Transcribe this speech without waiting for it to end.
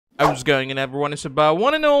How's it going, and everyone? It's about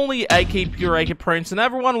one and only AK Pure AK Prince, and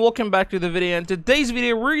everyone, welcome back to the video. In today's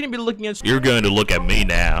video, we're going to be looking at... You're going to look at me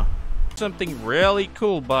now. Something really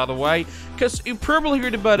cool, by the way, because you probably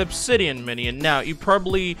heard about Obsidian Minion. Now, you've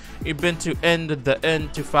been to end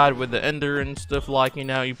to fight with the Ender and stuff, like, you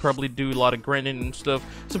know, you probably do a lot of grinding and stuff.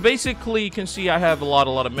 So basically, you can see I have a lot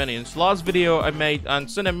of minions. Last video I made on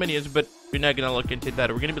Cinnamon Minions, but we're not gonna look into that.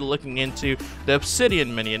 We're gonna be looking into the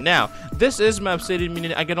Obsidian Minion. Now, this is my Obsidian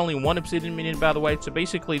Minion. I get only one Obsidian Minion, by the way. So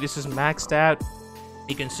basically, this is maxed out.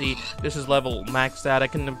 You can see this is level maxed out. I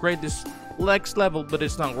can upgrade this next level, but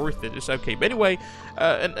it's not worth it. It's okay. But anyway,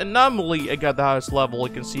 and normally I got the highest level.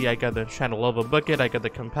 You can see I got the channel level bucket. I got the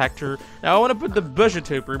compactor. Now I want to put the budget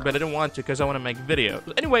topper, but I don't want to because I want to make videos.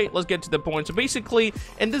 Anyway, let's get to the point. So basically,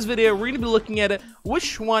 in this video, we're going to be looking at it.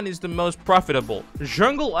 Which one is the most profitable?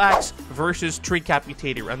 Jungle Axe versus Tree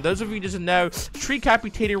Capitator. And those of you who doesn't know, Tree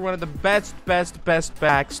Capitator, one of the best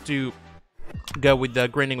packs to go with the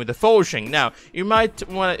grinding with the foraging. Now you might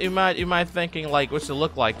thinking like, what's it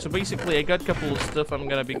look like? So basically, I got a couple of stuff I'm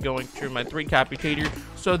gonna be going through my Tree Capitator.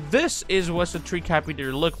 So this is what's the Tree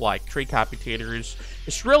Capitator look like. Tree Capitator is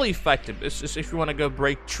it's really effective. It's if you want to go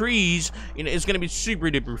break trees, you know, it's gonna be super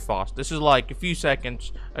duper fast. This is like a few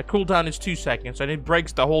seconds. A cooldown is 2 seconds, and it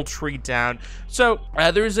breaks the whole tree down. So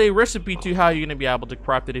there's a recipe to how you're gonna be able to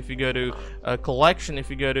craft it. If you go to collection, if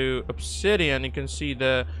you go to Obsidian, you can see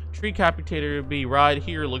the Tree Capitator will be right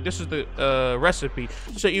here. Look, this is the recipe.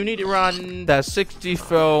 So you need to run the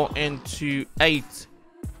 64 into 8,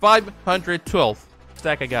 512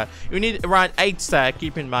 stack I got. You need around 8 stack,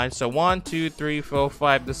 keep in mind. So 1, 2, 3, 4,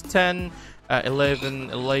 5, that's 10, 11,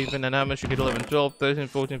 and how much you get? 11, 12, 13,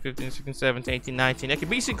 14, 15, 16, 17, 18, 19. Okay,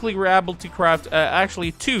 basically we're able to craft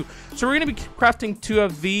actually 2. So we're going to be crafting 2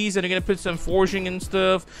 of these, and I'm going to put some forging and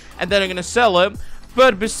stuff, and then I'm going to sell it.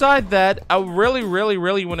 But beside that, I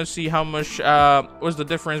really want to see how much was the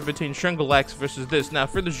difference between Jungle Axe versus this. Now,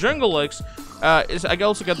 for the Jungle Axe, I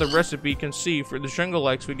also got the recipe. You can see for the Jungle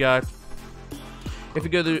Axe, we got.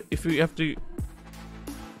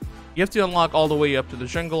 You have to unlock all the way up to the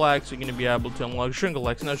Jungle Axe. You're going to be able to unlock Jungle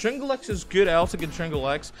Axe. Now, Jungle Axe is good. I also get Jungle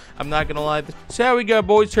Axe. I'm not going to lie. So here we go,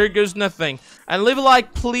 boys. Here goes nothing. And leave a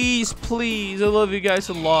like, please. I love you guys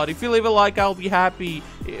a lot. If you leave a like, I'll be happy.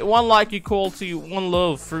 1 like equal to 1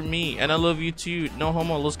 love for me. And I love you too. No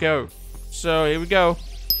homo. Let's go. So here we go.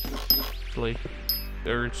 Actually,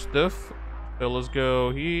 there's stuff. So let's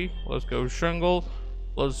go here. Let's go Jungle.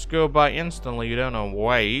 Let's go buy instantly. You don't know.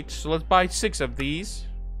 Wait. So let's buy 6 of these.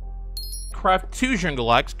 Craft 2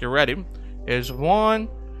 Jungle Axe. Get ready. Is 1,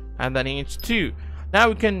 and then he needs 2. Now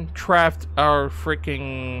we can craft our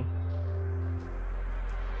freaking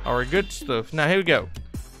good stuff. Now here we go.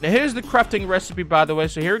 Now here's the crafting recipe, by the way.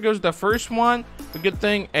 So here goes the first one. The good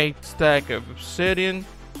thing, 8 stack of obsidian.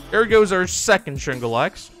 Here goes our second Jungle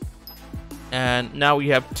Axe. And now we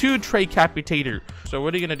have 2 Tree Capitator. So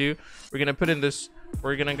what are you gonna do? We're gonna put in this.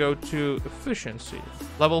 We're gonna go to efficiency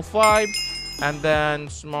level 5. And then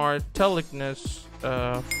smart telecness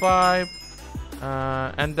 5,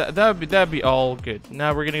 and that'd be all good.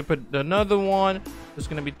 Now we're gonna put another one. It's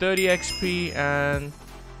gonna be 30 XP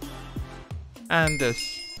and this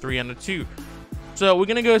 302. So we're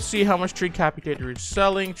gonna go see how much Tree Capitator is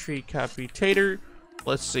selling. Tree Capitator.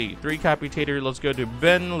 Let's see. Tree Capitator. Let's go to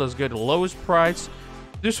bin. Let's go to lowest price.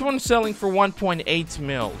 This one's selling for 1.8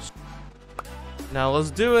 mils. Now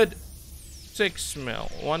let's do it. 6 mil.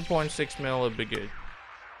 1.6 mil would be good.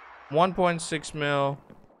 1.6 mil.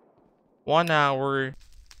 1 hour.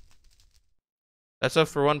 That's up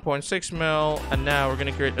for 1.6 mil. And now we're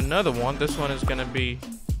gonna create another one. This one is gonna be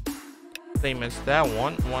same as that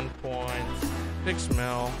one. 1.6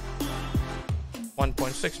 mil.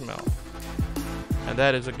 1.6 mil. And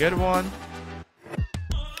that is a good one.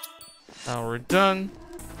 Now we're done.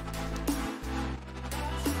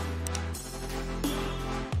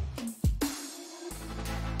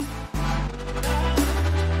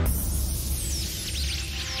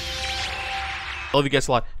 Love you guys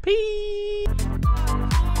a lot. Peace.